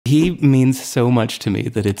he means so much to me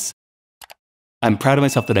that I'm proud of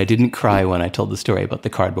myself that I didn't cry when I told the story about the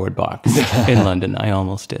cardboard box in London. I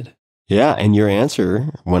almost did. Yeah, and your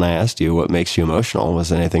answer when I asked you what makes you emotional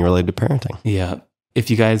was anything related to parenting. Yeah. If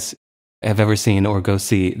you guys have ever seen or go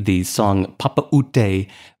see the song Papa Ute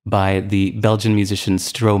by the Belgian musician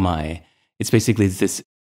Stromae, it's basically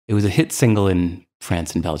it was a hit single in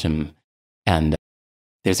France and Belgium, and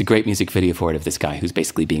there's a great music video for it of this guy who's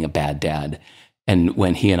basically being a bad dad. And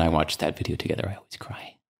when he and I watch that video together, I always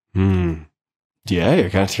cry. Yeah, you're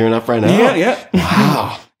kind of tearing up right now. Yeah.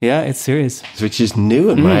 Wow. Yeah, it's serious. Which is new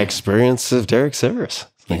in my experience of Derek Sivers.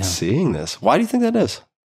 Like seeing this. Why do you think that is?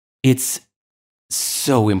 It's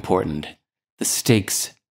so important. The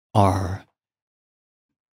stakes are...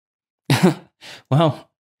 Wow.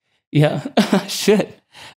 Yeah. Shit.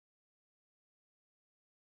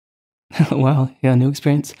 Wow. Yeah, new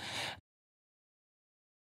experience.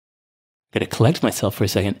 Gotta collect myself for a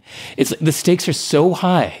second. It's the stakes are so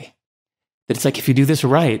high that it's like if you do this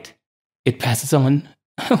right, it passes on.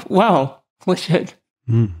 Wow. Holy shit.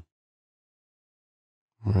 We're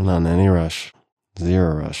not in any rush.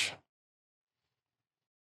 Zero rush.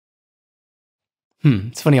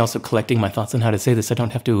 It's funny also collecting my thoughts on how to say this. I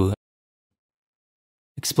don't have to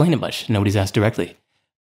explain it much. Nobody's asked directly.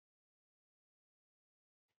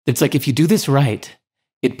 It's like if you do this right,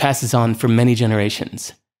 it passes on for many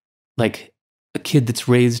generations. Like a kid that's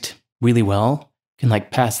raised really well can like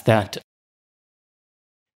pass that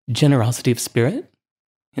generosity of spirit,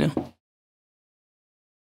 you know?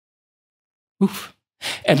 Oof.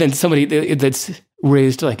 And then somebody that's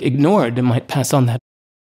raised like ignored and might pass on that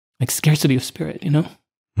like scarcity of spirit, you know?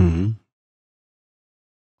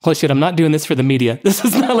 Holy shit, I'm not doing this for the media. This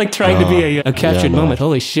is not like trying to be a captured moment.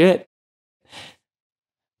 Holy shit.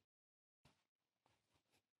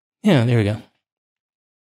 Yeah, there we go.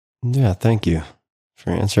 Yeah, thank you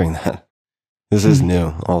for answering that. This is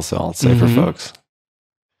new also, I'll say for folks.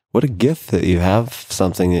 What a gift that you have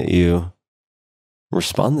something that you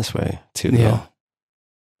respond this way to. Yeah. Though.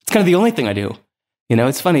 It's kind of the only thing I do. You know,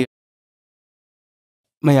 it's funny.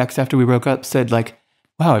 My ex, after we broke up, said like,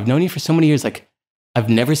 wow, I've known you for so many years. Like, I've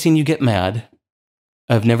never seen you get mad.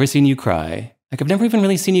 I've never seen you cry. Like, I've never even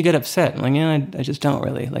really seen you get upset. I'm like, yeah, I just don't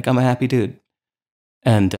really. Like, I'm a happy dude.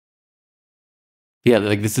 And yeah,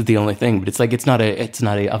 like this is the only thing, but it's like, it's not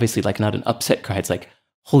obviously like not an upset cry. It's like,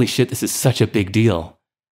 holy shit, this is such a big deal.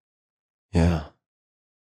 Yeah.